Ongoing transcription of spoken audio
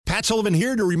Matt Sullivan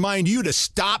here to remind you to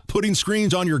stop putting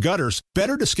screens on your gutters.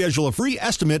 Better to schedule a free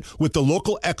estimate with the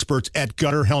local experts at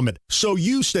Gutter Helmet so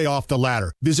you stay off the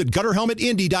ladder. Visit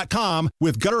GutterHelmetIndy.com.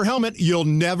 With Gutter Helmet, you'll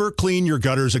never clean your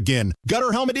gutters again.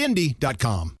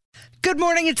 GutterHelmetIndy.com. Good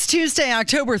morning. It's Tuesday,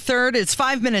 October 3rd. It's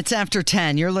 5 minutes after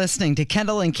 10. You're listening to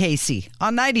Kendall and Casey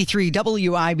on 93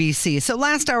 WIBC. So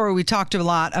last hour, we talked a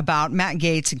lot about Matt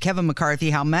Gaetz and Kevin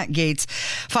McCarthy, how Matt Gaetz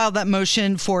filed that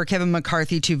motion for Kevin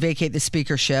McCarthy to vacate the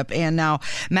speakership. And now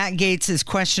Matt Gaetz is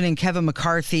questioning Kevin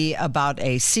McCarthy about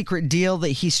a secret deal that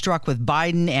he struck with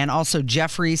Biden and also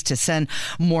Jeffries to send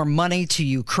more money to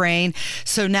Ukraine.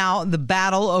 So now the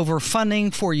battle over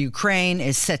funding for Ukraine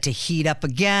is set to heat up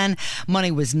again. Money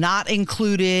was not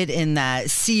included in that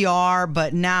CR,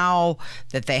 but now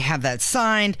that they have that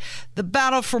signed, the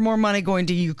battle for more money going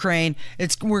to Ukraine,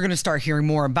 we're going to start hearing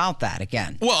more about that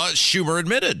again. Well, Schumer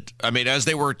admitted, as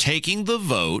they were taking the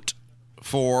vote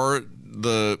for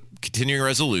the continuing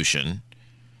resolution,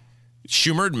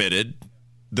 Schumer admitted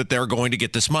that they're going to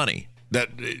get this money. That,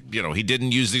 he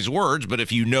didn't use these words, but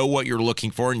if you know what you're looking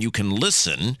for and you can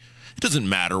listen, it doesn't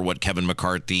matter what Kevin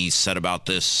McCarthy said about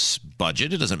this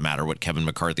budget. It doesn't matter what Kevin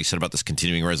McCarthy said about this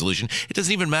continuing resolution. It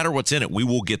doesn't even matter what's in it. We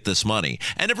will get this money.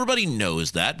 And everybody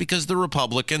knows that because the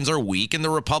Republicans are weak, and the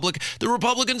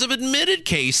Republicans have admitted,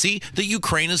 Casey, that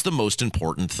Ukraine is the most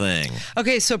important thing.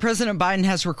 Okay, so President Biden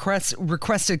has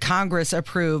requested Congress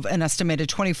approve an estimated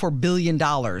 $24 billion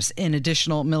in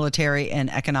additional military and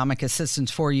economic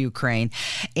assistance for Ukraine.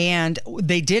 And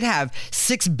they did have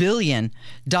 $6 billion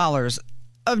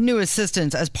of new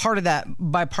assistance as part of that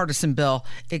bipartisan bill.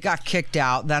 It got kicked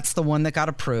out. That's the one that got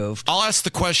approved. I'll ask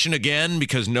the question again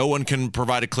because no one can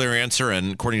provide a clear answer.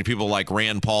 And according to people like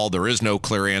Rand Paul, there is no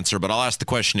clear answer. But I'll ask the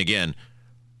question again.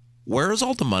 Where is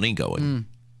all the money going?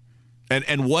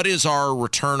 And what is our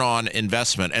return on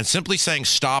investment? And simply saying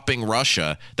stopping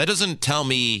Russia, that doesn't tell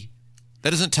me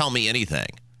anything.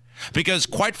 Because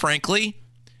quite frankly,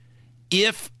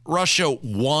 if Russia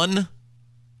won,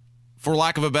 for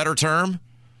lack of a better term,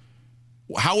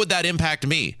 how would that impact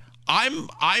me?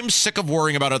 I'm sick of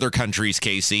worrying about other countries,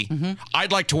 Casey.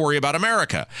 I'd like to worry about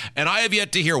America. And I have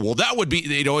yet to hear, well, that would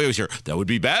be, always hear, that would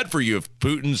be bad for you if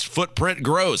Putin's footprint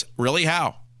grows. Really?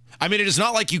 How? It is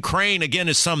not like Ukraine, again,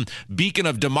 is some beacon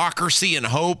of democracy and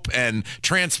hope and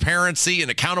transparency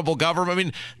and accountable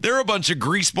government. They're a bunch of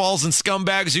greaseballs and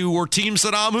scumbags who were Team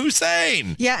Saddam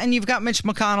Hussein. Yeah, and you've got Mitch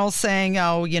McConnell saying,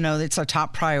 it's our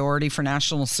top priority for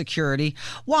national security.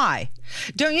 Why?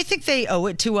 Don't you think they owe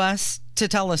it to us to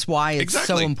tell us why it's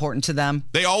so important to them?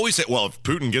 They always say, well, if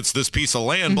Putin gets this piece of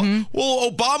land,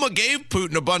 well, Obama gave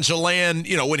Putin a bunch of land,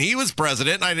 when he was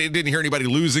president. I didn't hear anybody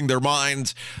losing their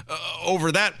minds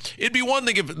over that. It'd be one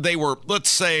thing if they were, let's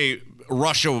say,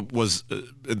 Russia was,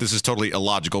 this is totally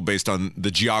illogical based on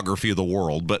the geography of the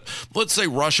world, but let's say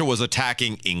Russia was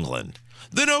attacking England.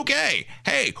 Then okay,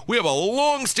 hey, we have a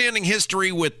long-standing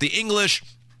history with the English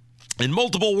in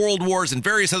multiple world wars and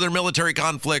various other military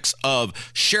conflicts of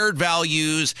shared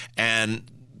values and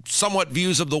somewhat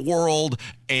views of the world.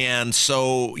 And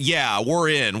so, yeah,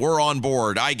 we're on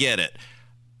board. I get it.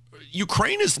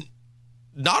 Ukraine is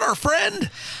not our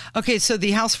friend. Okay, so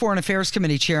the House Foreign Affairs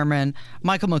Committee Chairman,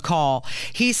 Michael McCall,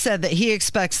 he said that he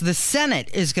expects the Senate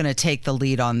is going to take the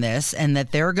lead on this and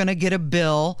that they're going to get a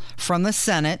bill from the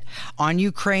Senate on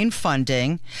Ukraine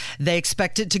funding. They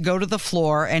expect it to go to the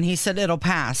floor, and he said it'll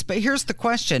pass. But here's the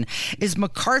question. Is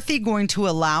McCarthy going to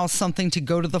allow something to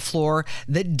go to the floor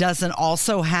that doesn't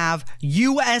also have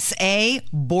USA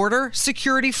border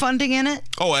security funding in it?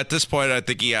 Oh, at this point, I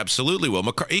think he absolutely will.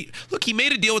 Look, he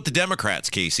made a deal with the Democrats,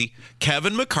 Casey.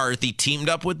 Kevin McCarthy teamed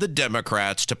up with the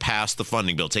Democrats to pass the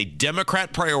funding bill. It's a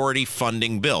Democrat priority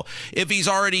funding bill. If he's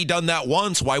already done that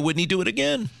once, why wouldn't he do it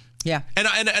again? Yeah.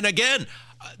 And again,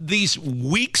 these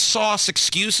weak sauce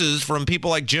excuses from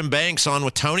people like Jim Banks on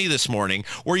with Tony this morning,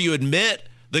 where you admit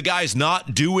the guy's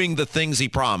not doing the things he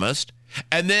promised,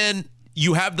 and then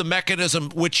you have the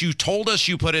mechanism which you told us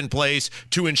you put in place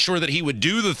to ensure that he would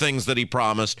do the things that he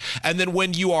promised. And then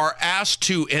when you are asked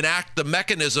to enact the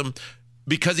mechanism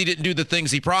because he didn't do the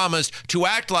things he promised, to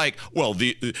act like, well,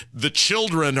 the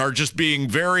children are just being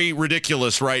very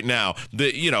ridiculous right now.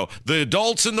 The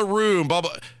adults in the room, blah,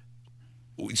 blah.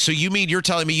 So you're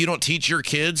telling me you don't teach your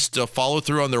kids to follow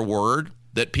through on their word,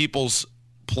 that people's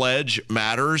pledge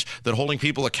matters, that holding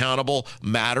people accountable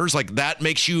matters? Like, that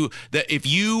makes you, that if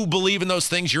you believe in those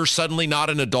things, you're suddenly not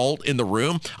an adult in the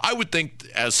room? I would think,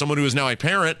 as someone who is now a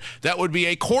parent, that would be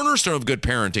a cornerstone of good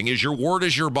parenting, is your word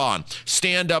is your bond.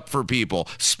 Stand up for people.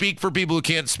 Speak for people who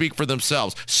can't speak for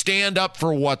themselves. Stand up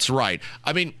for what's right.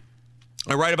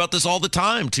 I write about this all the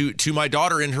time to my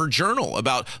daughter in her journal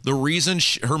about the reason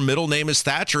her middle name is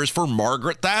Thatcher is for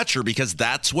Margaret Thatcher, because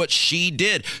that's what she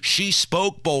did. She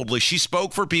spoke boldly. She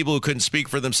spoke for people who couldn't speak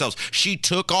for themselves. She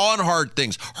took on hard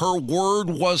things. Her word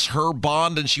was her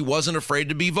bond, and she wasn't afraid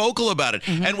to be vocal about it.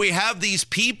 And we have these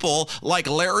people like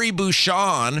Larry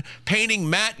Bouchon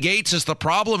painting Matt Gaetz as the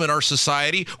problem in our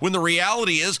society, when the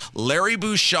reality is Larry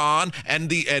Bouchon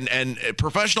and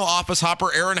professional office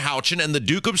hopper Aaron Houchin and the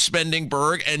Duke of Spendingburg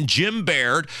and Jim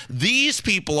Baird, these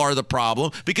people are the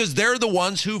problem, because they're the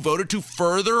ones who voted to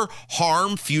further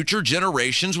harm future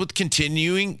generations with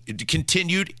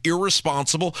continued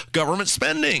irresponsible government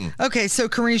spending. Okay, so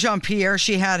Karine Jean-Pierre,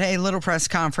 she had a little press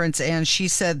conference and she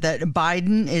said that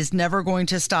Biden is never going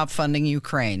to stop funding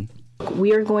Ukraine.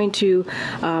 We are going to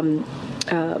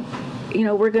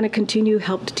we're going to continue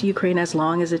help to Ukraine as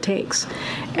long as it takes.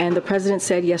 And the president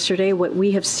said yesterday, what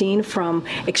we have seen from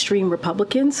extreme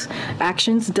Republicans'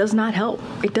 actions does not help.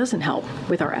 It doesn't help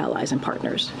with our allies and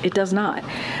partners. It does not.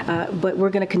 But we're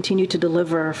going to continue to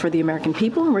deliver for the American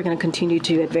people, and we're going to continue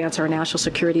to advance our national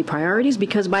security priorities,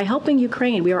 because by helping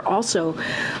Ukraine, we are also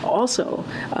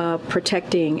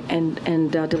protecting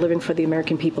and delivering for the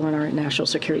American people and our national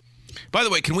security. By the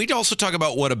way, can we also talk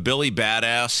about what a Billy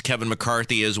Badass Kevin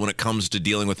McCarthy is when it comes to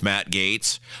dealing with Matt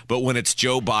Gaetz? But when it's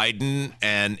Joe Biden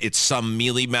and it's some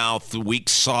mealy-mouthed, weak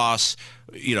sauce,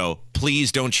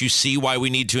 please don't you see why we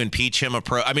need to impeach him?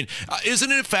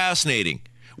 Isn't it fascinating?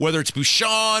 Whether it's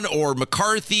Bouchon or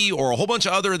McCarthy or a whole bunch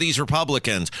of other of these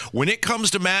Republicans, when it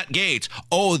comes to Matt Gaetz,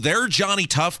 they're Johnny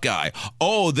Tough Guy.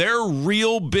 They're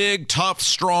real big, tough,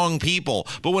 strong people.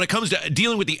 But when it comes to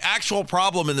dealing with the actual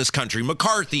problem in this country,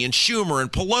 McCarthy and Schumer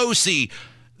and Pelosi,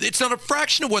 it's not a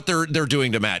fraction of what they're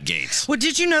doing to Matt Gaetz. Well,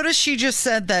 did you notice she just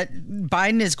said that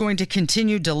Biden is going to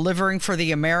continue delivering for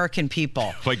the American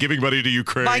people? By giving money to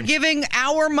Ukraine. By giving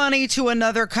our money to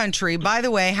another country. By the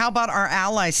way, how about our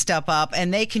allies step up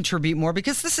and they contribute more?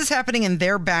 Because this is happening in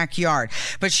their backyard.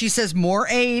 But she says more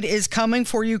aid is coming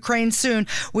for Ukraine soon,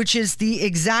 which is the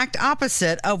exact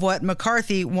opposite of what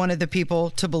McCarthy wanted the people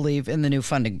to believe in the new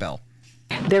funding bill.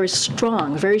 There is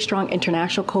very strong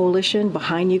international coalition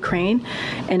behind Ukraine.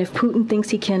 And if Putin thinks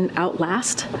he can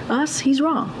outlast us, he's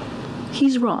wrong.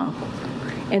 He's wrong.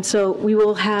 And so we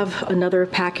will have another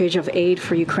package of aid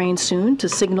for Ukraine soon to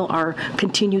signal our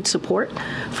continued support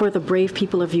for the brave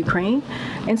people of Ukraine.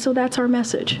 And so that's our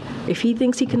message. If he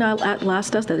thinks he can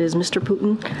outlast us, that is Mr.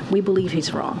 Putin, we believe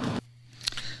he's wrong.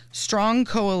 Strong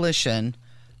coalition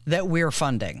that we're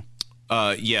funding.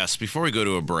 Yes. Before we go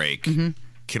to a break,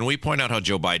 can we point out how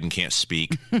Joe Biden can't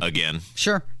speak again?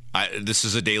 Sure. This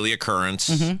is a daily occurrence.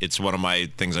 It's one of my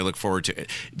things I look forward to.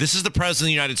 This is the President of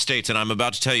the United States, and I'm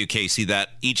about to tell you, Casey,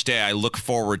 that each day I look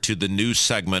forward to the news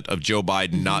segment of Joe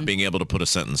Biden not being able to put a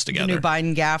sentence together. The new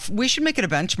Biden gaffe. We should make it a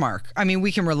benchmark. I mean,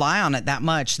 we can rely on it that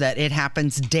much that it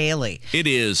happens daily. It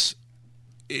is.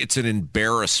 It's an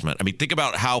embarrassment. I mean, think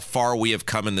about how far we have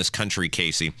come in this country,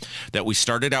 Casey, that we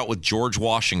started out with George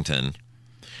Washington,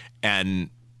 and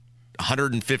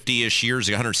 150-ish years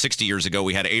ago, 160 years ago,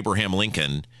 we had Abraham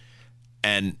Lincoln.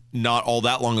 And not all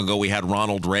that long ago, we had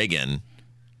Ronald Reagan.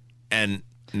 And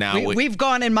now we've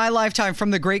gone in my lifetime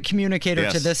from the great communicator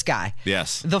to this guy.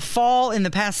 Yes. The fall in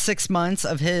the past 6 months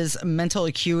of his mental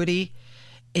acuity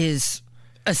is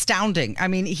astounding. I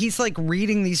mean, he's like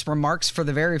reading these remarks for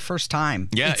the very first time.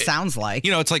 Yeah, it sounds like.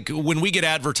 It's like when we get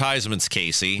advertisements,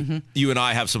 Casey, you and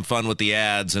I have some fun with the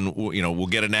ads, and we'll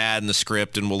get an ad in the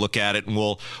script and we'll look at it, and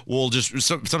we'll just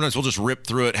sometimes we'll just rip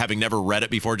through it, having never read it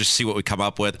before, just see what we come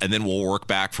up with, and then we'll work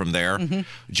back from there.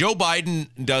 Joe Biden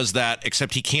does that,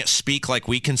 except he can't speak like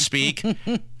we can speak.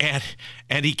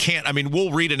 And he can't. I mean,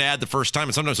 we'll read an ad the first time,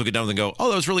 and sometimes we'll get done and go,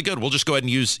 "Oh, that was really good. We'll just go ahead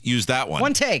and use that one."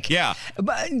 One take. Yeah.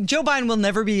 But Joe Biden will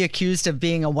never be accused of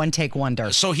being a one-take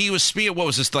wonder. So he was speaking. What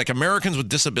was this, like Americans with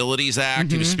Disabilities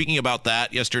Act? He was speaking about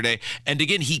that yesterday. And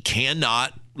again, he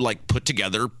cannot put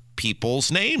together people's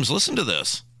names. Listen to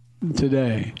this.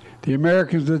 Today, the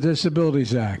Americans with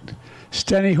Disabilities Act.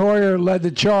 Steny Hoyer led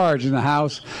the charge in the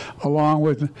House, along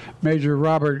with Major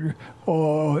Robert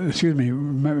Owens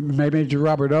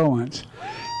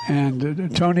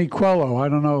and Tony Coelho. I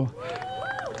don't know,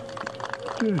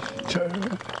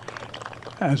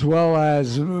 as well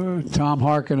as Tom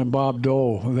Harkin and Bob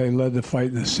Dole. They led the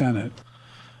fight in the Senate.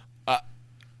 What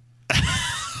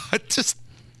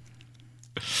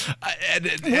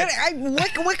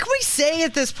can we say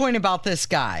at this point about this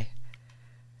guy?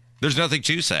 There's nothing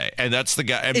to say. And that's the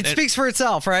guy. It speaks for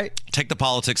itself, right? Take the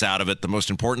politics out of it. The most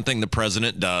important thing the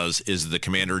president does is the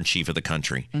commander in chief of the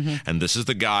country. And this is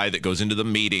the guy that goes into the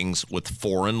meetings with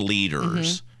foreign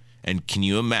leaders. And can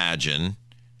you imagine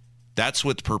That's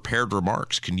with prepared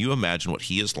remarks. Can you imagine what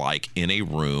he is like in a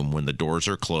room when the doors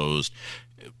are closed,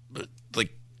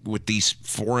 like with these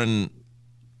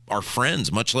our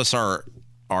friends, much less our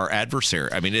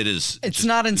adversary? I mean, it's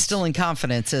not instilling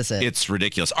confidence, is it? It's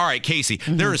ridiculous. All right, Casey,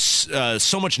 there is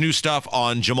so much new stuff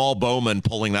on Jamal Bowman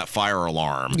pulling that fire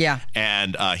alarm. Yeah.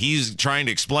 And he's trying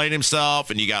to explain himself,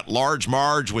 and you got Large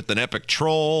Marge with an epic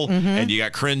troll, and you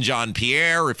got Cringe on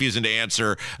Pierre refusing to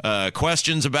answer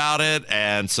questions about it.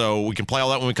 And so we can play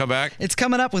all that when we come back. It's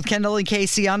coming up with Kendall and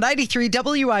Casey on 93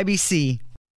 WIBC.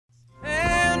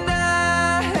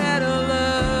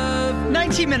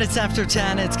 19 minutes after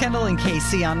 10, it's Kendall and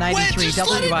Casey on 93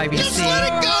 WIBC. Just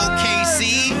let it go,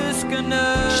 Casey. Just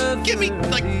give me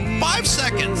like 5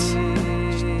 seconds.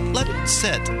 Just let it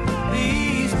sit.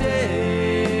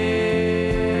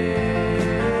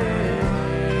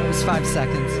 It was 5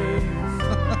 seconds.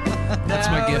 That's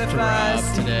my gift to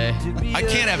Rob today. I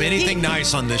can't have anything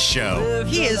nice on this show.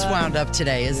 He is wound up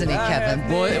today, isn't he,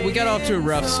 Kevin? Well, we got off to a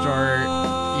rough start,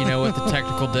 with the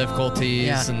technical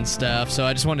difficulties and stuff. So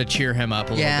I just wanted to cheer him up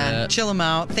a little bit. Chill him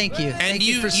out. Thank you. Thank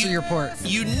you for your report.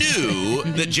 You knew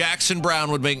that Jackson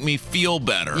Brown would make me feel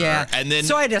better. Yeah. And then,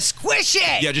 so I had to squish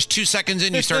it. Yeah, just 2 seconds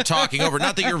in, you start talking over.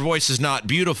 Not that your voice is not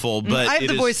beautiful, but I have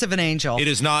the voice of an angel. It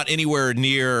is not anywhere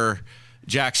near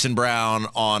Jackson Brown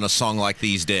on a song like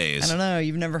These Days. I don't know.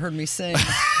 You've never heard me sing.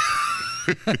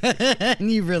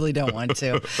 And you really don't want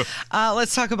to.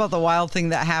 Let's talk about the wild thing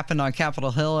that happened on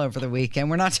Capitol Hill over the weekend.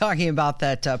 We're not talking about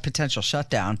that potential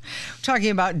shutdown. We're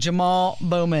talking about Jamal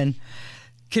Bowman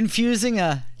confusing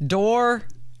a door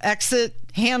exit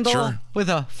handle with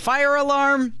a fire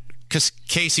alarm. Because,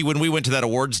 Casey, when we went to that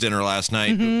awards dinner last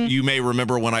night, you may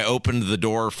remember when I opened the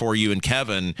door for you and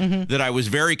Kevin that I was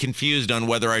very confused on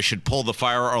whether I should pull the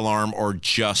fire alarm or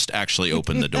just actually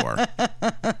open the door.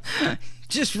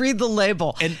 Just read the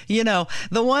label. And,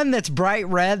 the one that's bright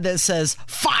red that says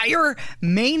fire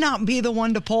may not be the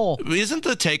one to pull. Isn't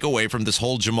the takeaway from this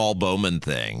whole Jamal Bowman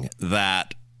thing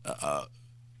that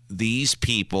these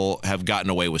people have gotten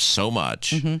away with so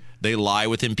much? They lie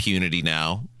with impunity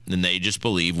now, and they just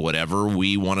believe whatever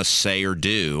we want to say or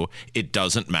do, it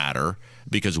doesn't matter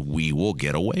because we will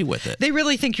get away with it. They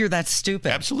really think you're that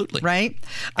stupid. Absolutely. Right?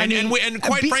 And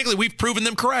quite frankly, we've proven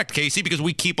them correct, Casey, because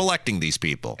we keep electing these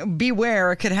people.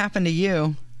 Beware, it could happen to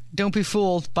you. Don't be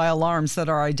fooled by alarms that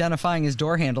are identifying as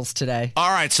door handles today. All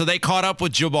right, so they caught up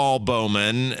with Jamal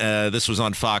Bowman. This was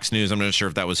on Fox News. I'm not sure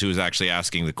if that was who was actually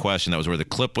asking the question. That was where the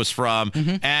clip was from.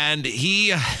 And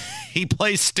he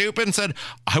plays stupid and said,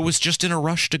 I was just in a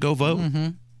rush to go vote.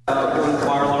 When the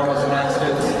fire alarm was announced,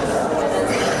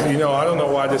 I don't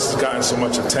know why this has gotten so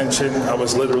much attention. I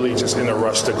was literally just in a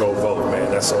rush to go vote, man.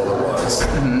 That's all it was.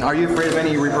 Are you afraid of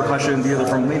any repercussions, either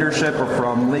from leadership or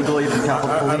from legally from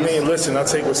Capitol Police? I mean, listen, I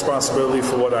take responsibility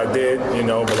for what I did,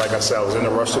 but like I said, I was in a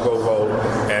rush to go vote,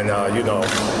 and,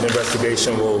 the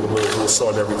investigation will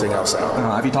sort everything else out.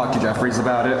 Have you talked to Jeffries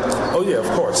about it? Oh, yeah, of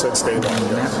course. That's day one,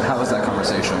 yes. How was that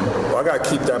conversation? Well, I got to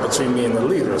keep that between me and the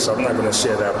leader, so I'm not going to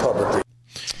share that publicly.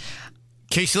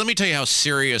 Casey, let me tell you how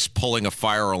serious pulling a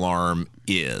fire alarm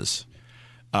is.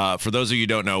 For those of you who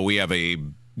don't know, we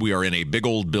are in a big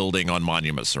old building on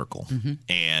Monument Circle.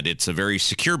 And it's a very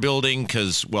secure building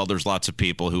because, there's lots of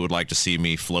people who would like to see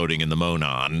me floating in the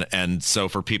Monon. And so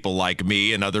for people like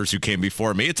me and others who came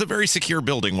before me, it's a very secure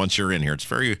building once you're in here. It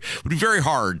would be very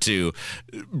hard to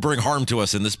bring harm to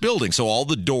us in this building. So all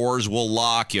the doors will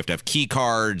lock. You have to have key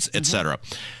cards, etc.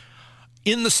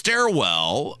 In the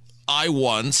stairwell, I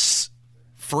once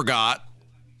forgot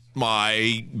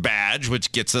my badge,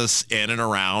 which gets us in and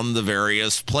around the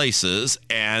various places,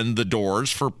 and the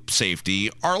doors for safety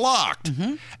are locked.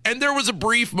 And there was a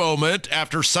brief moment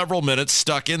after several minutes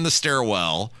stuck in the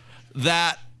stairwell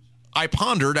that I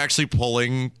pondered actually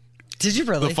pulling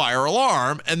the fire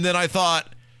alarm. And then I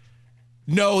thought,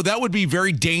 no, that would be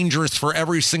very dangerous for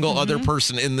every single other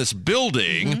person in this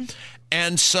building.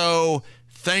 And so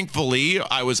thankfully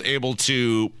I was able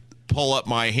to pull up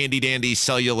my handy dandy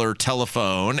cellular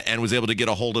telephone and was able to get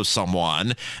a hold of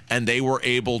someone, and they were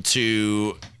able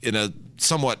to, in a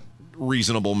somewhat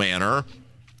reasonable manner,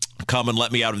 come and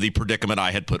let me out of the predicament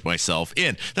I had put myself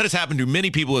in. That has happened to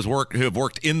many people who have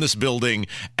worked in this building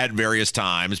at various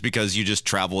times, because you just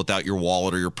travel without your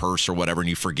wallet or your purse or whatever and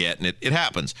you forget, and it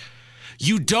happens.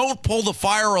 You don't pull the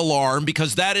fire alarm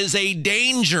because that is a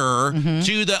danger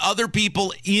to the other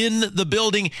people in the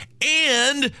building,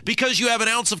 and because you have an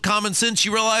ounce of common sense,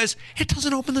 you realize it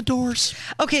doesn't open the doors.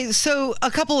 Okay, so a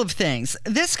couple of things.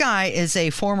 This guy is a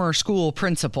former school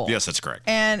principal. Yes, that's correct.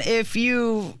 And if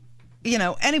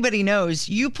anybody knows,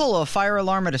 you pull a fire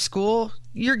alarm at a school,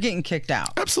 you're getting kicked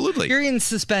out. Absolutely. You're getting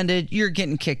suspended. You're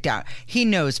getting kicked out. He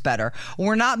knows better.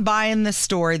 We're not buying the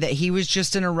story that he was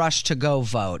just in a rush to go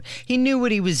vote. He knew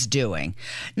what he was doing.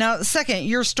 Now, second,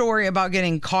 your story about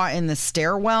getting caught in the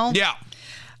stairwell. Yeah.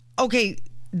 Okay,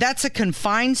 that's a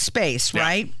confined space,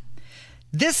 right?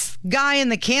 This guy in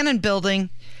the Cannon building,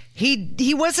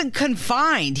 he wasn't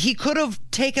confined. He could have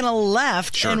taken a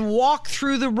left and walked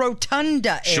through the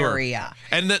rotunda area.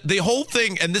 And the whole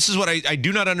thing, and this is what I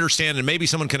do not understand, and maybe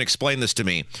someone can explain this to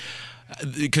me,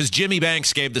 because Jimmy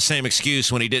Banks gave the same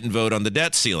excuse when he didn't vote on the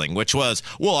debt ceiling, which was,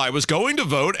 well, I was going to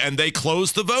vote and they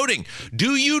closed the voting.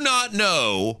 Do you not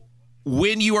know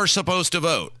when you are supposed to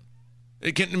vote?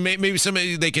 It can maybe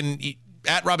somebody, they can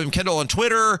at Robin Kendall on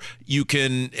Twitter. You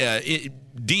can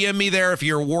DM me there if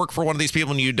you work for one of these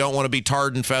people and you don't want to be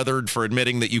tarred and feathered for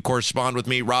admitting that you correspond with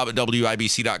me, rob at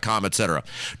WIBC.com, etc.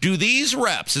 Do these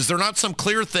reps, is there not some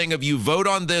clear thing of you vote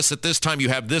on this at this time, you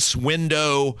have this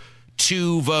window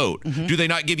to vote? Do they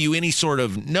not give you any sort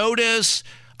of notice?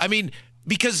 I mean,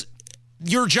 because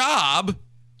your job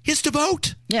is to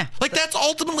vote. Yeah. Like, that's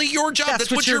ultimately your job.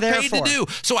 That's what you're paid to do.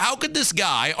 So how could this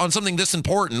guy on something this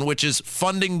important, which is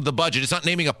funding the budget, it's not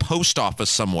naming a post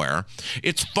office somewhere,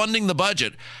 it's funding the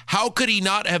budget. How could he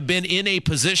not have been in a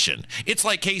position? It's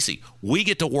like, Casey, we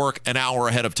get to work an hour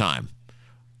ahead of time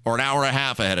or an hour and a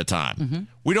half ahead of time.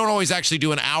 We don't always actually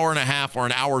do an hour and a half or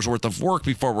an hour's worth of work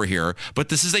before we're here, but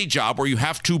this is a job where you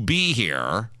have to be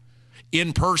here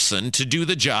in person to do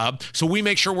the job. So we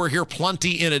make sure we're here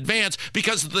plenty in advance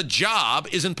because the job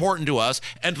is important to us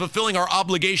and fulfilling our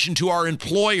obligation to our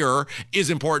employer is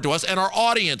important to us and our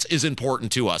audience is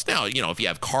important to us. Now, if you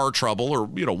have car trouble or,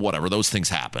 whatever, those things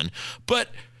happen. But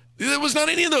there was not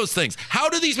any of those things. How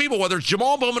do these people, whether it's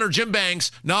Jamal Bowman or Jim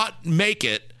Banks, not make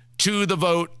it to the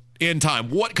vote in time?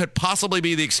 What could possibly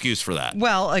be the excuse for that?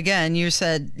 Well, again, you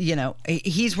said,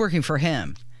 he's working for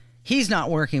him. He's not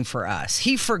working for us.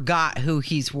 He forgot who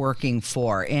he's working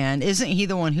for. And isn't he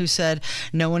the one who said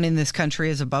no one in this country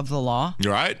is above the law?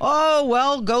 Right. Oh,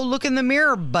 well, go look in the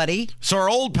mirror, buddy. So our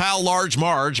old pal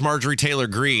Marjorie Taylor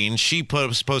Greene, she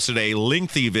posted a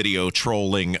lengthy video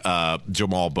trolling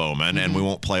Jamal Bowman, and we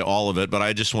won't play all of it, but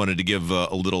I just wanted to give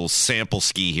a little sample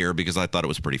ski here because I thought it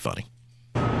was pretty funny.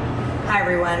 Hi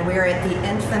everyone, we're at the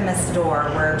infamous door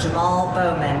where Jamal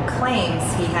Bowman claims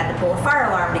he had to pull a fire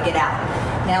alarm to get out.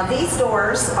 Now these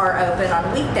doors are open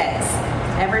on weekdays.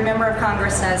 Every member of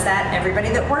Congress knows that, everybody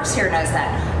that works here knows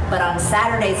that. But on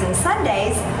Saturdays and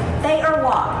Sundays, they are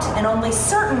locked and only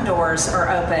certain doors are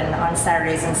open on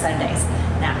Saturdays and Sundays.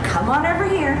 Now come on over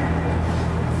here.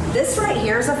 This right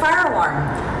here is a fire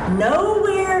alarm.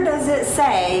 Nowhere does it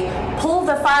say pull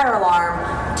the fire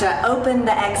alarm to open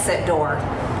the exit door.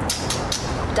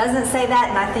 Doesn't say that,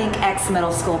 and I think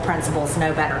ex-middle school principals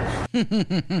know better.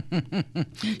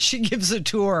 She gives a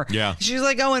tour. Yeah. She's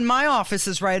like, and my office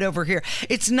is right over here.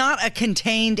 It's not a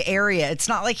contained area. It's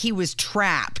not like he was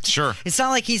trapped. Sure. It's not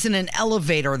like he's in an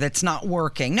elevator that's not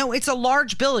working. No, it's a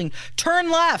large building.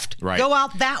 Turn left. Right. Go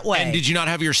out that way. And did you not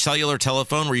have your cellular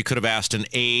telephone where you could have asked an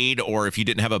aide, or if you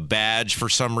didn't have a badge for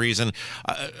some reason?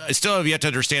 I still have yet to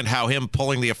understand how him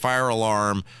pulling the fire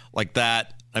alarm like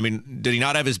that. I mean, did he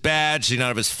not have his badge? Did he not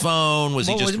have his phone? Was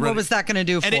he just what was that going to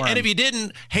do for him? And if he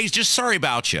didn't, hey, he's just sorry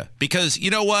about you. Because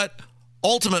you know what?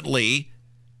 Ultimately,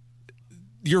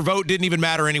 your vote didn't even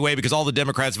matter anyway because all the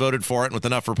Democrats voted for it with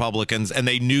enough Republicans, and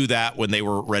they knew that when they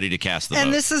were ready to cast the vote.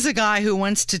 And this is a guy who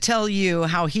wants to tell you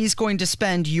how he's going to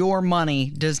spend your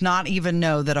money, does not even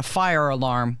know that a fire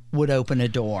alarm would open a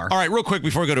door. All right, real quick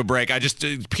before we go to a break,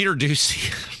 Peter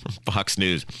Doocy from Fox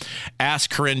News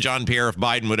asked Corinne Jean-Pierre if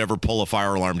Biden would ever pull a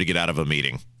fire alarm to get out of a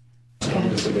meeting.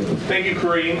 Thank you,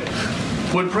 Corinne.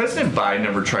 Would President Biden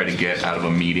ever try to get out of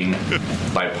a meeting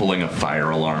by pulling a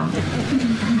fire alarm?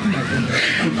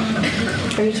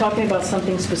 Are you talking about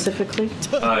something specifically?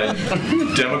 A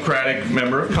Democratic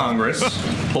member of Congress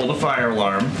pulled a fire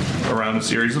alarm around a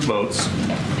series of votes.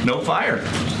 No fire.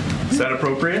 Is that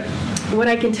appropriate? What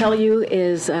I can tell you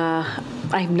is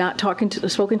I'm not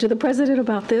spoken to the president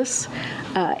about this,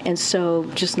 and so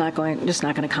just not going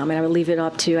to comment. I will leave it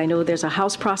up to. I know there's a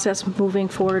House process moving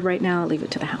forward right now. I'll leave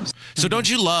it to the House. So don't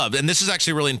you love? And this is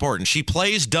actually really important. She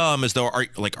plays dumb as though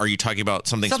are you talking about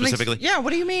something specifically? Yeah.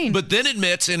 What do you mean? But then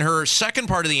admits in her second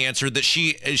part of the answer that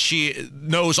she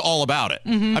knows all about it.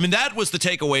 I mean, that was the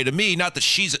takeaway to me. Not that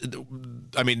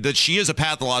that she is a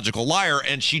pathological liar,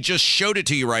 and she just showed it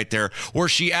to you right there, where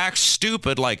she acts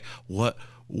stupid, like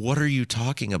what are you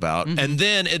talking about? And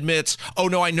then admits, oh,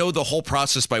 no, I know the whole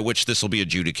process by which this will be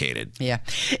adjudicated. Yeah.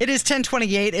 It is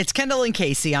 10:28. It's Kendall and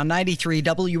Casey on 93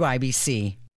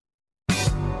 WIBC.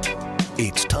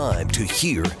 It's time to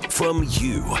hear from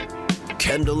you.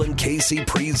 Kendall and Casey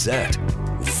present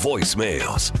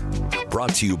Voicemails.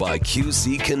 Brought to you by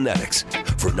QC Kinetics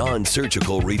for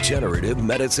non-surgical regenerative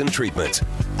medicine treatments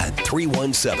at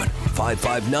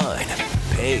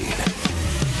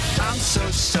 317-559-PAIN. I'm so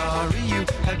sorry you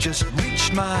have just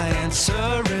reached my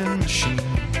answering machine.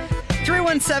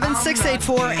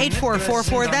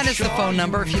 317-684-8444. That is the phone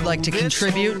number if you'd like to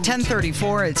contribute.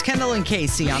 1034. It's Kendall and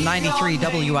Casey on 93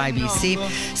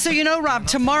 WIBC. So, Rob,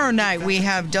 tomorrow night we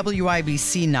have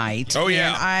WIBC night. Oh, yeah.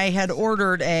 And I had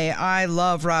ordered a I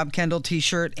Love Rob Kendall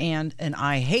t-shirt and an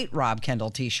I Hate Rob Kendall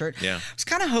t-shirt. Yeah. I was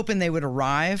kind of hoping they would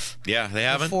arrive. Yeah, they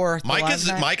haven't.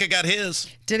 Micah got his.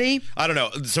 Did he? I don't know.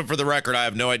 So for the record, I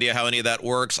have no idea how any of that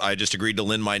works. I just agreed to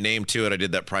lend my name to it. I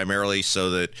did that primarily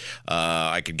so that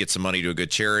I could get some money to a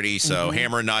good charity. So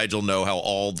Hammer and Nigel know how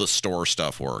all the store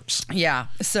stuff works. Yeah.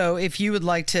 So if you would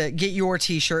like to get your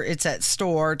t-shirt, it's at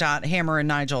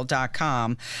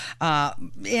store.hammerandnigel.com.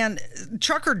 And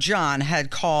Trucker John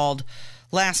had called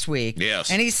last week. Yes.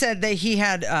 And he said that he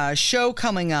had a show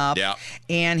coming up. Yeah.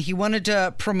 And he wanted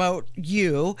to promote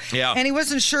you. Yeah. And he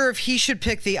wasn't sure if he should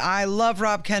pick the I Love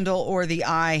Rob Kendall or the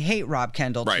I Hate Rob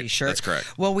Kendall t-shirt. That's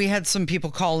correct. Well, we had some people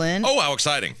call in. Oh, how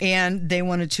exciting. And they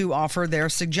wanted to offer their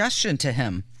suggestion to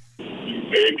him.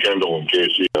 Hey, Kendall and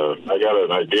Casey, I got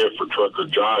an idea for Trucker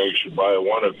John. You should buy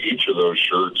one of each of those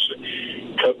shirts,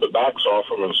 cut the backs off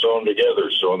them, and sew them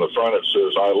together. So on the front it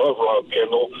says, I love Rob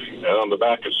Kendall, and on the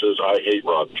back it says, I hate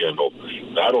Rob Kendall.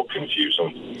 That'll confuse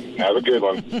them. Have a good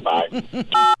one. Bye.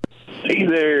 Hey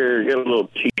there, got a little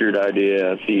t-shirt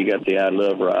idea. I see you got the I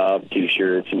Love Rob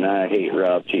t-shirts and I Hate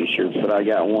Rob t-shirts, but I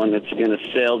got one that's going to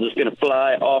sell, just going to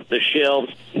fly off the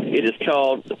shelves. It is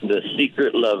called the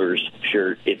Secret Lovers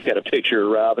shirt. It's got a picture of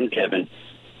Rob and Kevin.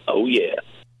 Oh, yeah.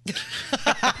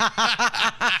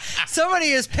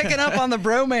 Somebody is picking up on the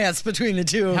bromance between the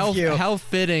two of you. How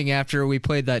fitting after we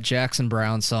played that Jackson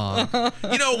Brown song.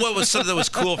 You know what was something that was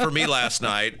cool for me last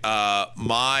night?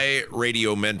 My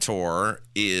radio mentor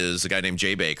is a guy named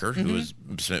Jay Baker, who has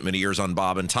spent many years on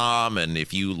Bob and Tom. And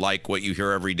if you like what you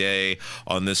hear every day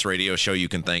on this radio show, you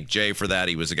can thank Jay for that.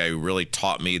 He was a guy who really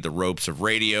taught me the ropes of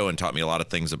radio and taught me a lot of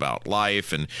things about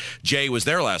life. And Jay was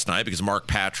there last night because Mark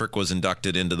Patrick was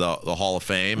inducted into the Hall of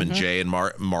Fame. And Jay and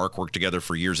Mark worked together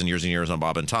for years and years and years on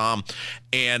Bob and Tom.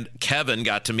 And Kevin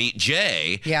got to meet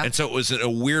Jay. Yeah. And so it was in a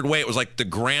weird way. It was like the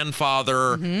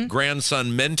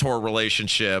grandfather-grandson mentor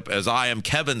relationship, as I am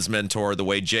Kevin's mentor, the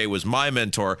way Jay was my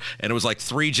mentor. And it was like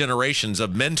 3 generations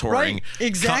of mentoring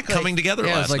coming together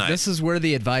last night. This is where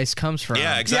the advice comes from.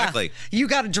 Yeah, exactly. Yeah, you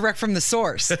got it direct from the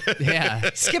source. Yeah.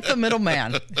 Skip the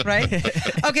middleman, right?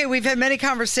 Okay, we've had many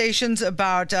conversations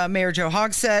about Mayor Joe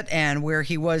Hogsett and where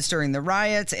he was during the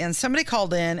riots. And somebody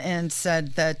called in and said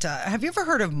that, have you ever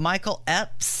heard of Michael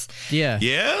Epps? Yeah.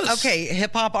 Yes. Okay,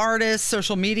 hip-hop artist,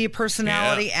 social media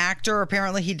personality, actor.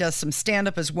 Apparently he does some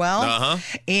stand-up as well.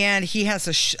 And he has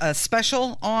a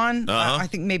special on, I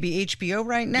think maybe HBO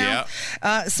right now.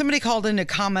 Somebody called in to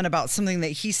comment about something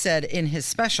that he said in his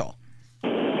special.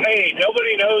 Hey,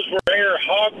 nobody knows where Mayor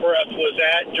Hogbreath was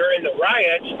at during the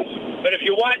riots, but if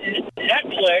you want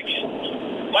Netflix,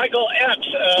 Michael Epps,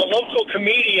 a local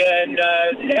comedian,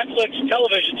 Netflix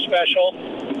television special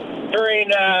during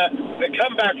the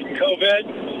comeback from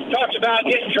COVID, talks about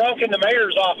getting drunk in the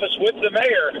mayor's office with the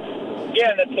mayor.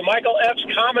 Again, it's the Michael Epps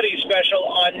comedy special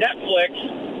on Netflix,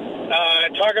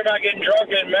 talking about getting drunk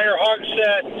in Mayor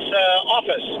Hogsett's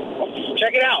office.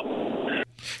 Check it out.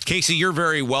 Casey, you're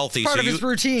very wealthy. Part of his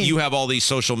routine. You have all these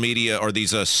social media or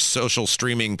these social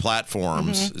streaming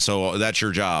platforms. So that's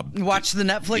your job. Watch the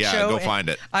Netflix show. Yeah, go find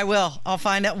it. I will. I'll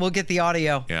find it. We'll get the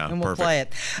audio and we'll play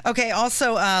it. Okay.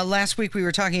 Also, last week we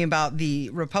were talking about the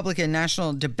Republican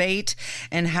national debate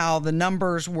and how the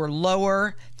numbers were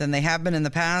lower than they have been in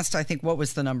the past. I think, what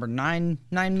was the number? 9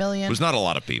 million? It was not a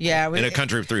lot of people in a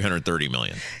country of 330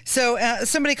 million. So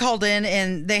somebody called in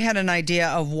and they had an idea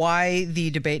of why the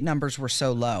debate numbers were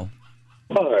so low.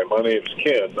 Hi, my name's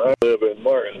Ken. I live in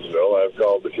Martinsville. I've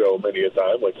called the show many a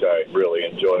time, which I really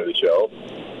enjoy the show.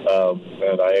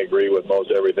 And I agree with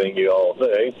most everything you all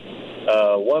say.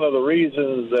 One of the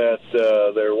reasons that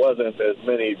there wasn't as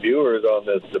many viewers on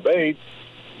this debate,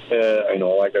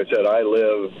 like I said, I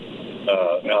live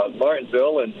out in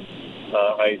Martinsville, and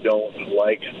I don't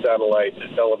like satellite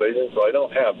television, so I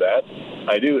don't have that.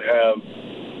 I do have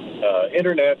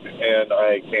internet, and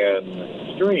I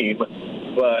can stream.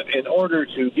 But in order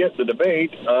to get the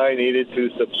debate, I needed to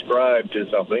subscribe to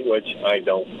something, which I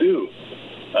don't do.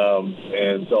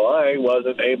 And so I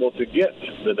wasn't able to get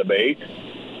the debate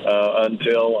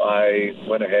until I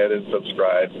went ahead and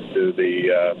subscribed to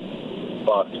the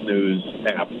Fox News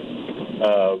app.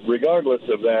 regardless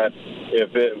of that,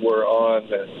 if it were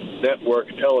on network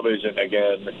television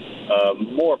again,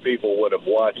 more people would have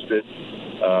watched it.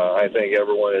 I think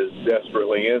everyone is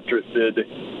desperately interested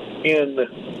in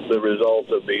the results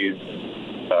of these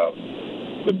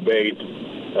debates.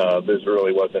 This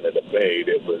really wasn't a debate.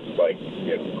 It was like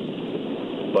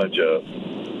a bunch of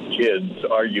kids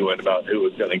arguing about who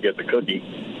was going to get the cookie.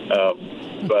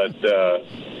 But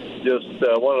just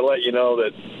want to let you know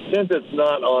that since it's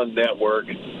not on network,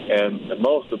 and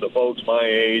most of the folks my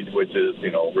age, which is,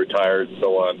 retired and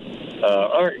so on,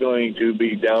 aren't going to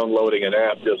be downloading an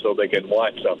app just so they can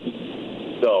watch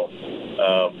something. So,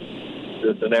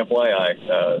 just an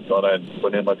FYI, thought I'd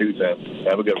put in my 2 cents.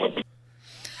 Have a good one.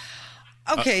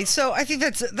 Okay, so I think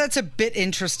that's a bit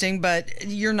interesting, but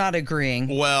you're not agreeing.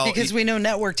 Well, because we know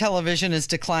network television is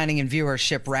declining in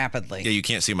viewership rapidly. Yeah, you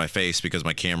can't see my face because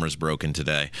my camera's broken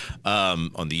today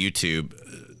on the YouTube.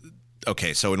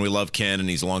 Okay, so and we love Ken, and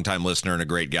he's a longtime listener and a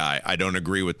great guy. I don't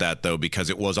agree with that, though,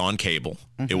 because it was on cable.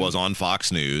 Mm-hmm. It was on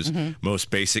Fox News. Mm-hmm. Most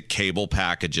basic cable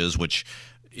packages, which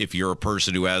if you're a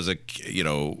person who has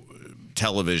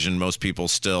television, most people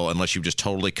still, unless you've just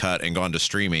totally cut and gone to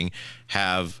streaming,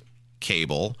 have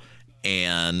cable,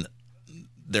 and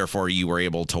therefore you were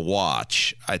able to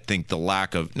watch. I think the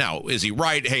lack of... Now, is he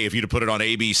right? Hey, if you'd have put it on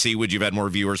ABC, would you have had more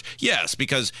viewers? Yes,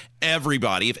 because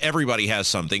if everybody has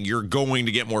something, you're going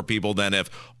to get more people than if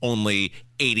only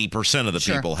 80% of the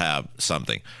people have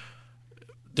something.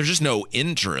 There's just no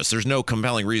interest. There's no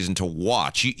compelling reason to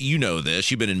watch. You know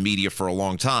this. You've been in media for a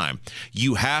long time.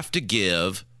 You have to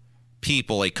give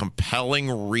people a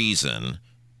compelling reason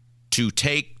to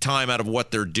take time out of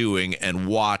what they're doing and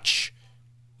watch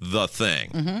the thing.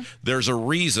 Mm-hmm. There's a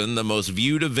reason the most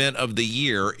viewed event of the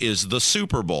year is the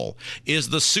Super Bowl. Is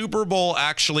the Super Bowl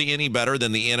actually any better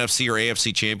than the NFC or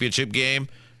AFC championship game?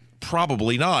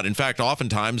 Probably not. In fact,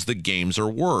 oftentimes the games are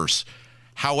worse.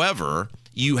 However,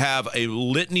 you have a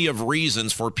litany of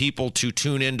reasons for people to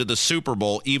tune into the Super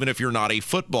Bowl, even if you're not a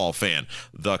football fan.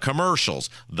 The commercials,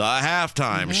 the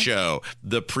halftime show,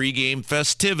 the pregame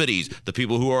festivities, the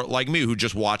people who are like me who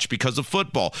just watch because of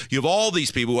football. You have all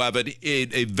these people who have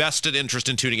a vested interest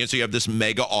in tuning in, so you have this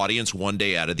mega audience one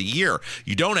day out of the year.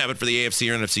 You don't have it for the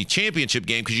AFC or NFC championship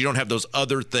game because you don't have those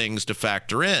other things to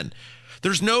factor in.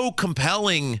 There's no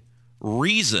compelling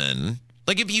reason.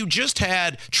 Like if you just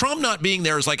had Trump not being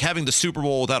there is like having the Super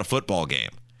Bowl without a football game.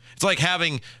 It's like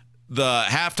having the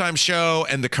halftime show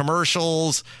and the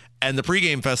commercials and the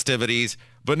pregame festivities,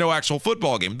 but no actual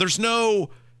football game. There's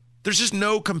just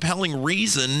no compelling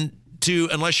reason to,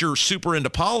 unless you're super into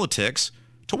politics,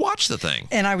 to watch the thing.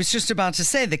 And I was just about to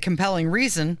say the compelling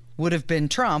reason would have been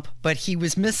Trump, but he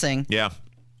was missing. Yeah.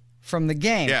 From the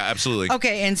game. Yeah, absolutely.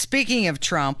 Okay, and speaking of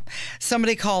Trump,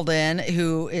 somebody called in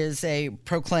who is a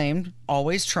proclaimed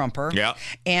always Trumper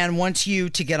and wants you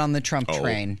to get on the Trump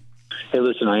train. Hey,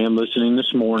 listen, I am listening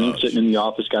this morning, sitting in the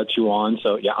office, got you on.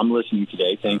 So, yeah, I'm listening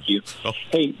today. Thank you.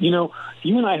 Hey,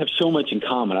 you and I have so much in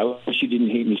common. I wish you didn't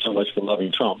hate me so much for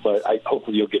loving Trump, but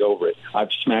hopefully you'll get over it.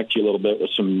 I've smacked you a little bit with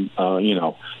some,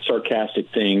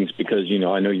 sarcastic things because,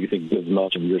 I know you think as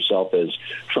much of yourself as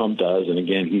Trump does. And,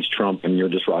 again, he's Trump and you're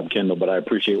just Rob Kendall, but I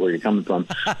appreciate where you're coming from.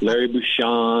 Larry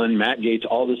Bouchon, Matt Gaetz,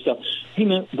 all this stuff. Hey,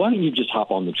 man, why don't you just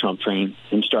hop on the Trump train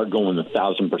and start going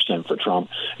 1,000% for Trump?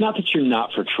 Not that you're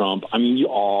not for Trump. I mean, you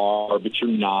are, but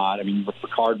you're not. I mean, you're for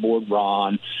Cardboard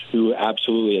Ron, who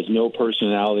absolutely has no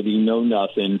personality, no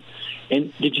nothing.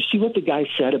 And did you see what the guy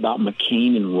said about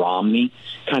McCain and Romney,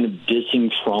 kind of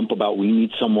dissing Trump about we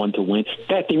need someone to win?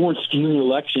 That they weren't stealing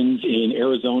elections in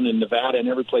Arizona and Nevada and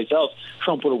every place else,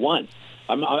 Trump would have won.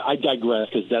 I digress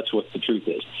because that's what the truth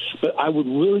is. But I would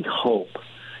really hope,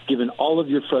 given all of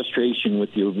your frustration with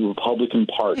your Republican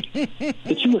Party,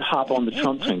 that you would hop on the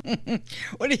Trump train.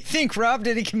 What do you think, Rob?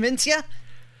 Did he convince you?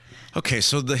 Okay,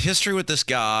 so the history with this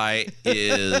guy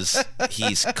is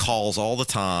he calls all the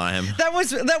time. That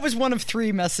was one of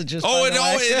 3 messages. Oh,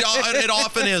 it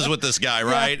often is with this guy,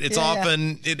 right? Yeah, it's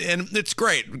often, and it's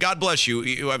great. God bless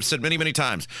you. I've said many, many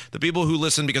times, the people who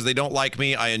listen because they don't like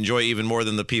me, I enjoy even more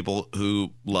than the people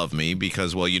who love me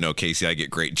because, well, Casey, I get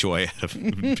great joy out of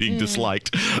being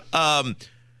disliked.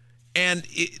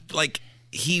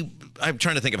 I'm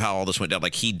trying to think of how all this went down.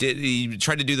 Like he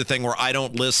tried to do the thing where I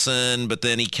don't listen, but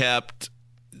then he kept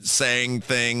saying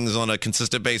things on a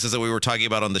consistent basis that we were talking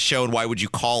about on the show. And why would you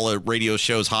call a radio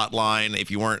show's hotline if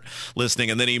you weren't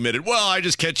listening? And then he admitted, well, I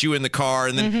just catch you in the car.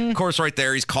 And then, of course, right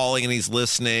there, he's calling and he's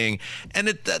listening. And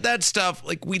that stuff,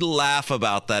 like we laugh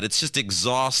about that. It's just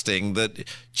exhausting that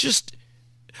just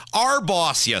our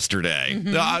boss yesterday,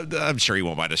 I'm sure he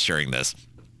won't mind us sharing this.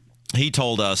 he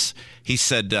told us, he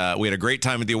said, we had a great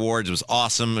time at the awards. It was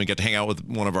awesome. We got to hang out with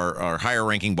one of our higher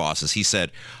ranking bosses. He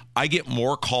said, I get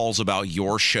more calls about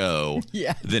your show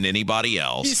than anybody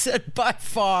else. He said, by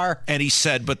far. And he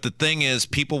said, but the thing is,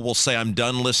 people will say, I'm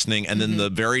done listening. And then the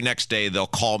very next day, they'll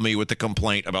call me with a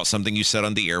complaint about something you said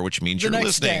on the air, which means you're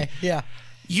listening. Yeah.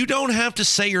 You don't have to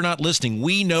say you're not listening.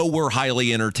 We know we're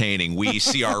highly entertaining. We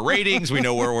see our ratings. We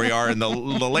know where we are in the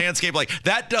landscape. Like,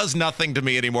 that does nothing to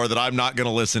me anymore that I'm not going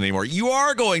to listen anymore. You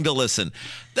are going to listen.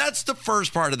 That's the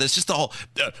first part of this. Just the whole,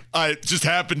 I just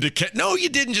happened to catch. No, you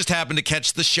didn't just happen to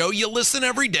catch the show. You listen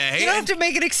every day. You don't have to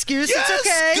make an excuse. Yes, it's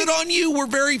okay. Good on you. We're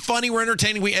very funny. We're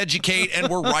entertaining. We educate, and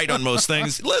we're right on most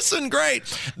things. Listen, great.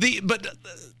 But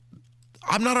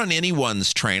I'm not on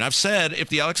anyone's train. I've said if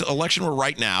the election were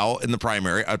right now in the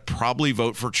primary, I'd probably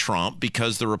vote for Trump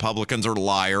because the Republicans are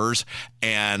liars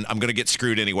and I'm going to get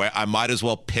screwed anyway. I might as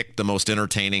well pick the most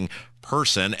entertaining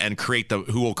person and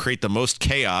who will create the most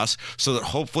chaos so that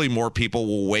hopefully more people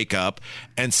will wake up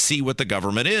and see what the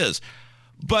government is.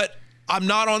 But I'm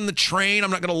not on the train.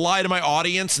 I'm not going to lie to my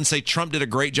audience and say Trump did a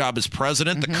great job as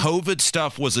president. The COVID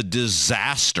stuff was a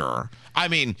disaster. I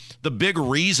mean, the big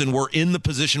reason we're in the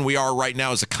position we are right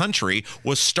now as a country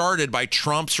was started by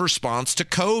Trump's response to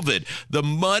COVID. The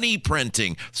money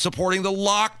printing, supporting the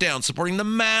lockdown, supporting the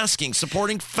masking,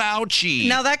 supporting Fauci.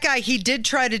 Now, that guy, he did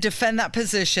try to defend that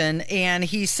position, and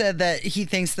he said that he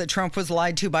thinks that Trump was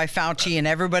lied to by Fauci and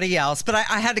everybody else. But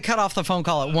I had to cut off the phone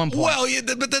call at one point. Well, yeah,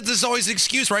 but that's always an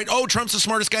excuse, right? Oh, Trump's the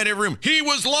smartest guy in every room. He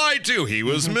was lied to. He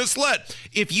was misled.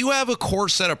 If you have a core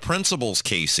set of principles,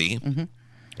 Casey,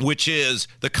 which is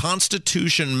the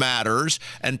Constitution matters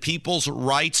and people's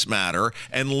rights matter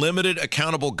and limited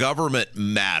accountable government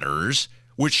matters,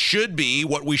 which should be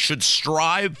what we should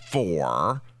strive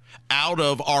for out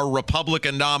of our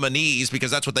Republican nominees, because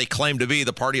that's what they claim to be,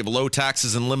 the party of low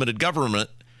taxes and limited government.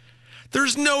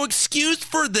 There's no excuse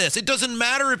for this. It doesn't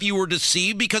matter if you were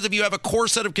deceived, because if you have a core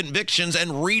set of convictions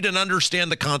and read and understand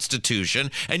the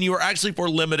Constitution and you are actually for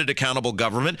limited accountable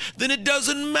government, then it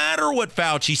doesn't matter what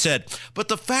Fauci said. But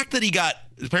the fact that he got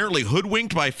apparently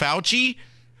hoodwinked by Fauci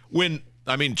when,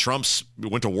 I mean, Trump's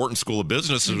went to Wharton School of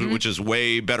Business, which is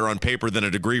way better on paper than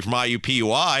a degree from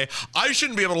IUPUI. I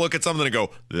shouldn't be able to look at something and go,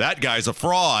 that guy's a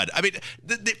fraud. I mean,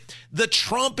 the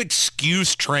Trump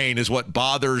excuse train is what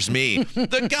bothers me.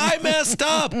 The guy messed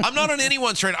up. I'm not on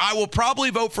anyone's train. I will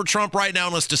probably vote for Trump right now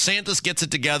unless DeSantis gets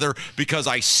it together, because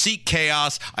I seek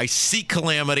chaos. I seek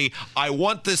calamity. I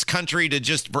want this country to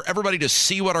for everybody to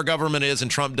see what our government is, and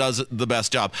Trump does the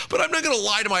best job. But I'm not going to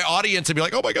lie to my audience and be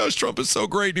like, oh my gosh, Trump is so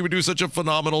great. He would do such a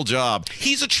phenomenal job.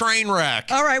 He's a train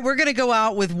wreck. All right, we're going to go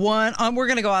out with we're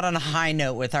going to go out on a high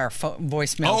note with our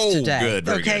voicemails today. Good,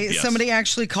 very okay, good, yes. Somebody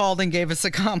actually called and gave us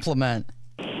a compliment.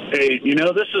 Hey,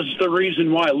 this is the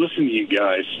reason why I listen to you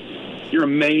guys. You're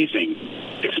amazing.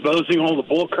 Exposing all the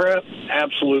bull crap,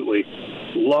 absolutely.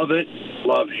 Love it.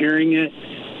 Love hearing it.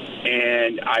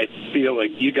 And I feel like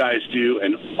you guys do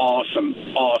an awesome,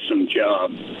 awesome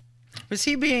job. Was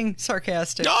he being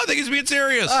sarcastic? No, I think he's being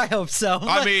serious. I hope so.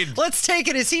 I mean, let's take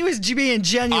it as he was being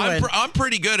genuine. I'm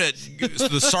pretty good at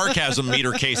the sarcasm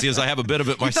meter, Casey, as I have a bit of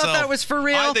it myself. You thought that was for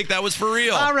real? I think that was for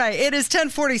real. All right, it is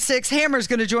 10:46. Hammer's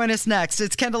going to join us next.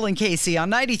 It's Kendall and Casey on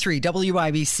 93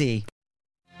 WIBC.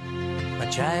 My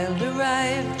child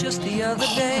arrived just the other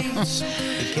day.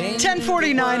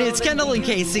 10:49. It's Kendall and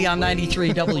Casey on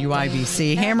 93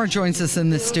 WIBC. Hammer joins us in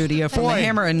the studio from the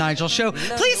Hammer and Nigel show.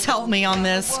 Please help me on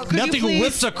this. Nothing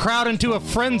whips a crowd into a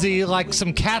frenzy like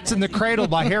Some Cats in the Cradle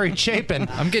by Harry Chapin.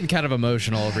 I'm getting kind of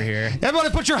emotional over here. Everybody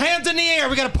put your hands in the air.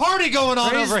 We got a party going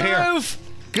on Raise over the here. roof.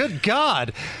 Good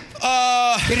God.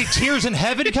 Any Tears in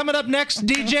Heaven coming up next,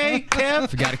 DJ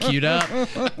Kev? We got it queued up.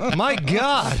 My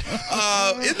God.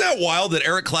 Isn't that wild that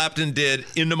Eric Clapton did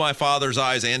Into My Father's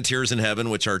Eyes and Tears in Heaven,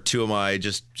 which are two of my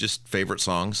just favorite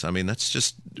songs? I mean, that's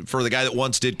just for the guy that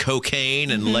once did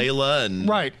Cocaine and Layla. And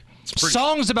right.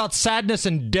 Songs about sadness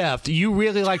and death you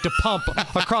really like to pump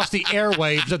across the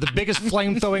airwaves of the biggest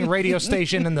flame-throwing radio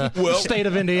station in the state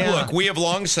of Indiana. Look, we have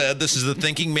long said this is the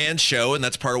thinking man show, and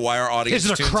that's part of why our audience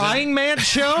is it a crying man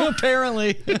show?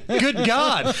 Apparently. Good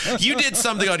God. You did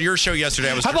something on your show yesterday.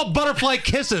 How about Butterfly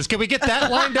Kisses? Can we get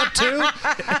that lined up too?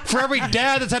 For every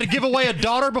dad that's had to give away a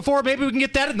daughter before, maybe we can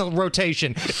get that in the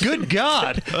rotation. Good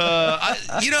God.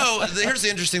 Here's the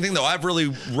interesting thing, though. I've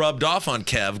really rubbed off on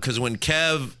Kev, because when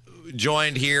Kev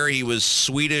joined here, he was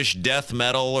Swedish death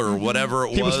metal or whatever it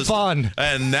was. He was fun.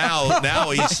 And now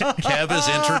Kev has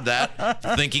entered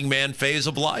that thinking man phase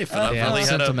of life. And I've really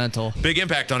had a big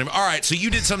impact on him. All right, so you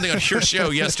did something on your show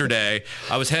yesterday.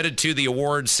 I was headed to the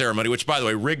awards ceremony, which, by the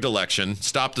way, rigged election.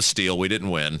 Stop the steal. We didn't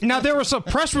win. Now, there was a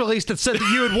press release that said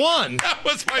that you had won. That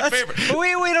was my favorite.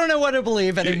 We don't know what to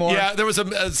believe anymore. Yeah, there was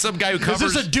some guy who covers...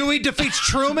 Is this a Dewey defeats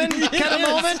Truman kind of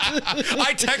moment?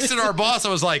 I texted our boss. I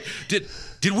was like,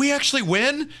 did we actually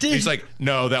win? He's like,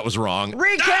 no, that was wrong.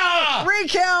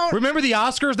 Recount. Remember the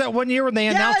Oscars that one year when they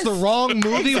announced the wrong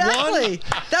movie won?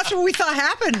 That's what we thought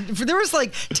happened. There was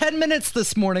like 10 minutes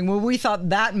this morning when we thought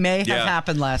that may have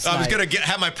happened last night. I was going to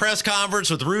have my press conference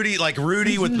with Rudy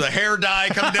with the hair dye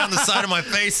coming down the side of my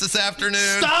face this afternoon.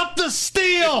 Stop the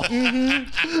steal!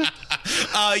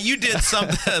 You did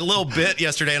a little bit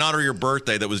yesterday in honor of your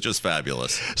birthday that was just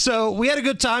fabulous. So we had a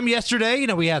good time yesterday.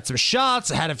 We had some shots,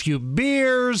 had a few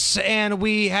beers, and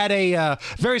we had a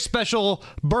very special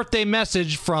birthday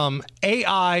message from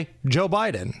AI Joe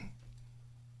Biden.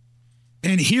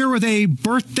 And here with a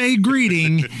birthday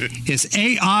greeting is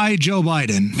AI Joe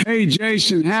Biden. Hey,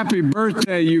 Jason, happy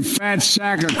birthday, you fat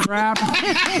sack of crap.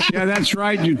 Yeah, that's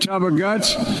right, you tub of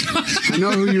guts. I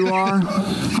know who you are.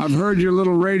 I've heard your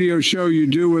little radio show you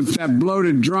do with that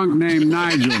bloated drunk named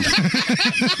Nigel.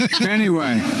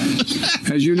 Anyway,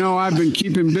 as you know, I've been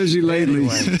keeping busy lately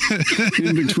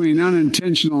in between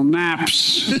unintentional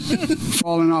naps,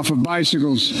 falling off of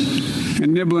bicycles,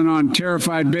 and nibbling on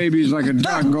terrified babies like a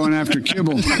duck going after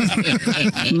kibble.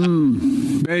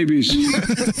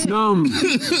 Babies. Numb.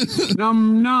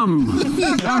 Numb, numb.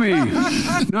 Nummy.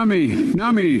 Nummy.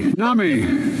 Nummy.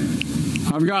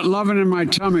 Nummy. I've got loving in my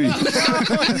tummy.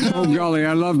 Oh, golly,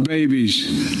 I love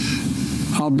babies.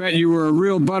 I'll bet you were a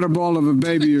real butterball of a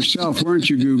baby yourself, weren't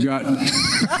you, Goo Gut?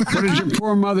 What did your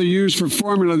poor mother use for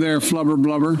formula there, Flubber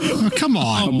Blubber? Oh, come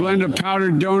on. A blend of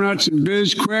powdered donuts and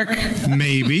Biz Quick?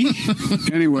 Maybe.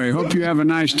 Anyway, hope you have a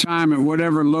nice time at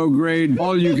whatever low-grade,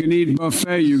 all-you-can-eat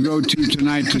buffet you go to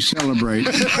tonight to celebrate.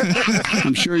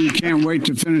 I'm sure you can't wait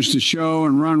to finish the show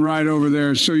and run right over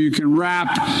there so you can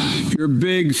wrap your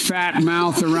big, fat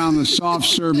mouth around the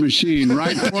soft-serve machine.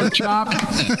 Right, Pork Chop?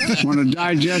 Want a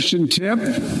digestion tip?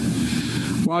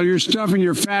 While you're stuffing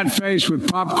your fat face with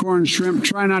popcorn shrimp,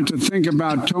 try not to think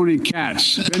about Tony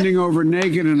Katz bending over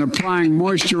naked and applying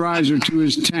moisturizer to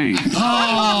his tank.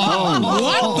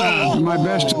 What the? My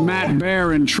best to Matt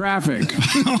Bear in Traffic.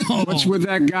 What's with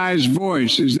that guy's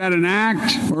voice? Is that an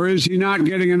act, or is he not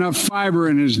getting enough fiber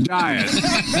in his diet?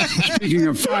 Speaking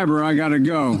of fiber, I gotta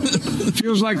go.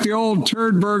 Feels like the old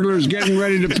turd burglar's getting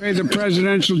ready to pay the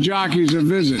presidential jockeys a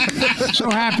visit. So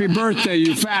happy birthday,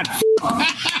 you fat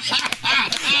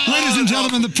Ladies and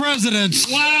gentlemen, the president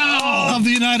of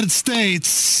the United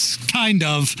States, kind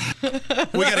of.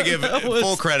 We got to give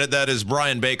full credit. That is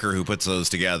Brian Baker who puts those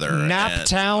together.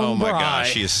 Naptown Oh my Bri.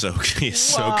 gosh, he is so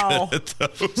good at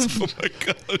those. Oh my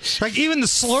gosh. Like even the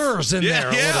slurs in there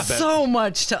a little bit. So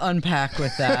much to unpack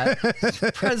with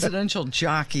that. Presidential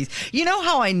jockeys. You know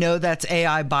how I know that's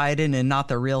AI Biden and not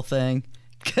the real thing?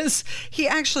 Because he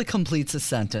actually completes a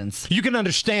sentence. You can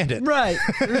understand it. Right.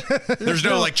 There's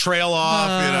no like trail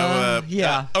off,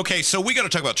 yeah. Okay, so we got to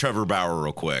talk about Trevor Bauer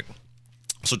real quick.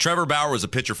 So Trevor Bauer was a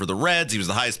pitcher for the Reds. He was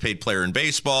the highest paid player in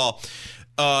baseball.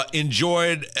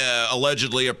 Enjoyed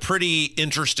allegedly a pretty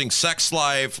interesting sex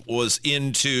life. Was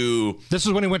into... This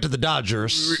is when he went to the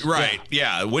Dodgers. Right.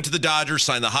 Yeah. Went to the Dodgers,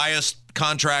 signed the highest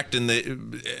contract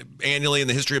annually in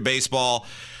the history of baseball.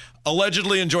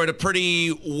 Allegedly enjoyed a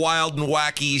pretty wild and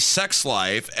wacky sex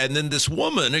life. And then this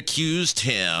woman accused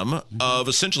him of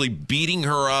essentially beating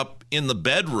her up in the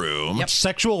bedroom. Yep.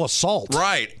 Sexual assault.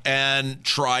 Right. And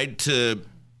tried to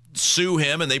sue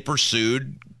him, and they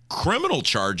pursued criminal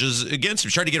charges against him.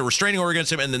 Tried to get a restraining order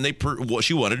against him, and then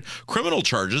she wanted criminal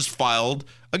charges filed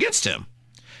against him.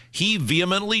 He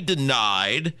vehemently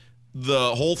denied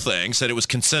the whole thing, said it was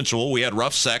consensual. We had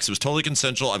rough sex. It was totally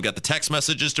consensual. I've got the text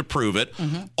messages to prove it.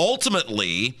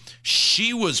 Ultimately,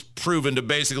 she was proven to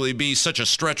basically be such a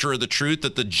stretcher of the truth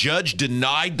that the judge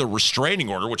denied the restraining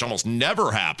order, which almost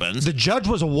never happens. The judge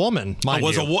was a woman, mind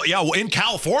you. In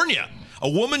California. A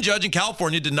woman judge in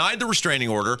California denied the restraining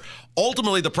order.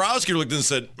 Ultimately, the prosecutor looked and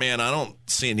said, man, I don't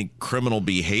see any criminal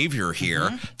behavior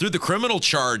here. Threw the criminal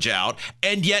charge out,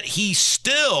 and yet he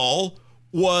still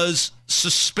was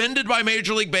suspended by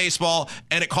Major League Baseball,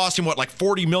 and it cost him like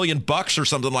 $40 million or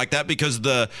something like that because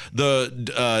the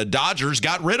Dodgers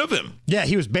got rid of him. Yeah,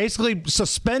 he was basically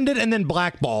suspended and then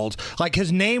blackballed. Like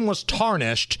his name was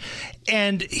tarnished,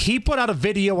 and he put out a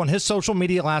video on his social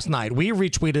media last night. We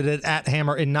retweeted it at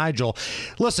Hammer and Nigel.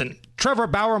 Listen, Trevor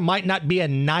Bauer might not be a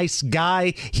nice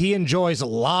guy. He enjoys a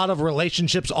lot of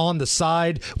relationships on the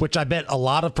side, which I bet a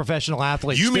lot of professional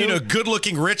athletes You do. mean a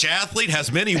good-looking rich athlete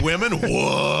has many women?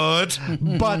 What?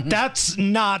 But that's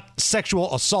not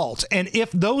sexual assault. And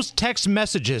if those text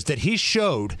messages that he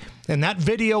showed in that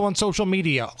video on social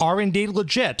media are indeed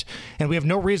legit, and we have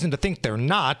no reason to think they're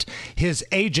not, his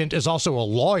agent is also a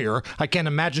lawyer. I can't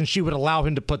imagine she would allow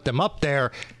him to put them up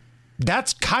there.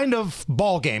 That's kind of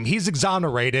ball game. He's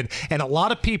exonerated, and a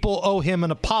lot of people owe him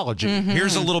an apology.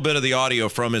 Here's a little bit of the audio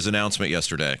from his announcement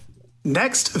yesterday.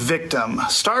 Next victim,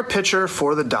 star pitcher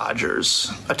for the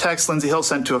Dodgers. A text Lindsey Hill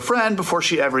sent to a friend before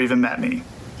she ever even met me.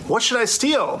 What should I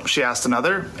steal? She asked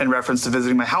another, in reference to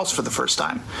visiting my house for the first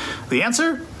time. The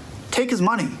answer? Take his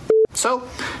money. So,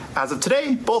 as of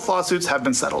today, both lawsuits have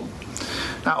been settled.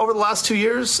 Now, over the last 2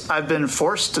 years, I've been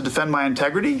forced to defend my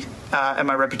integrity and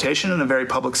my reputation in a very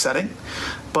public setting.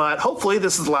 But hopefully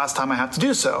this is the last time I have to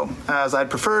do so, as I'd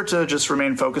prefer to just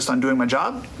remain focused on doing my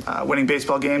job, winning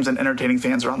baseball games and entertaining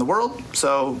fans around the world.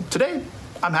 So today,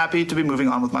 I'm happy to be moving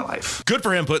on with my life. Good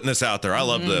for him putting this out there. I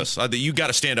love this. You got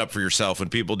to stand up for yourself when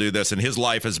people do this. And his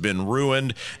life has been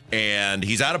ruined, and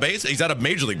he's out of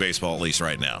Major League Baseball at least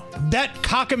right now. That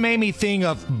cockamamie thing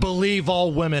of believe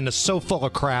all women is so full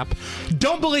of crap.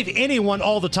 Don't believe anyone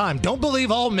all the time. Don't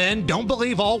believe all men. Don't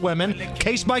believe all women.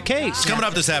 Case by case. It's coming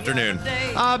up this afternoon.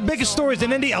 Biggest stories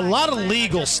in Indy. A lot of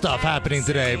legal stuff happening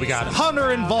today. We got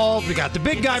Hunter involved. We got the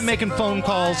big guy making phone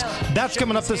calls. That's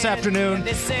coming up this afternoon.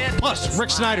 Plus,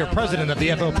 Rick Snyder, president of the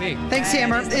FOP. Thanks,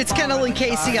 Hammer. It's Kendall and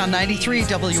Casey on 93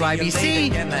 WIBC.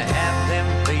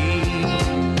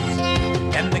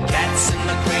 And the cats in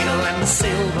the cradle and the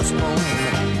silver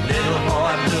spoon.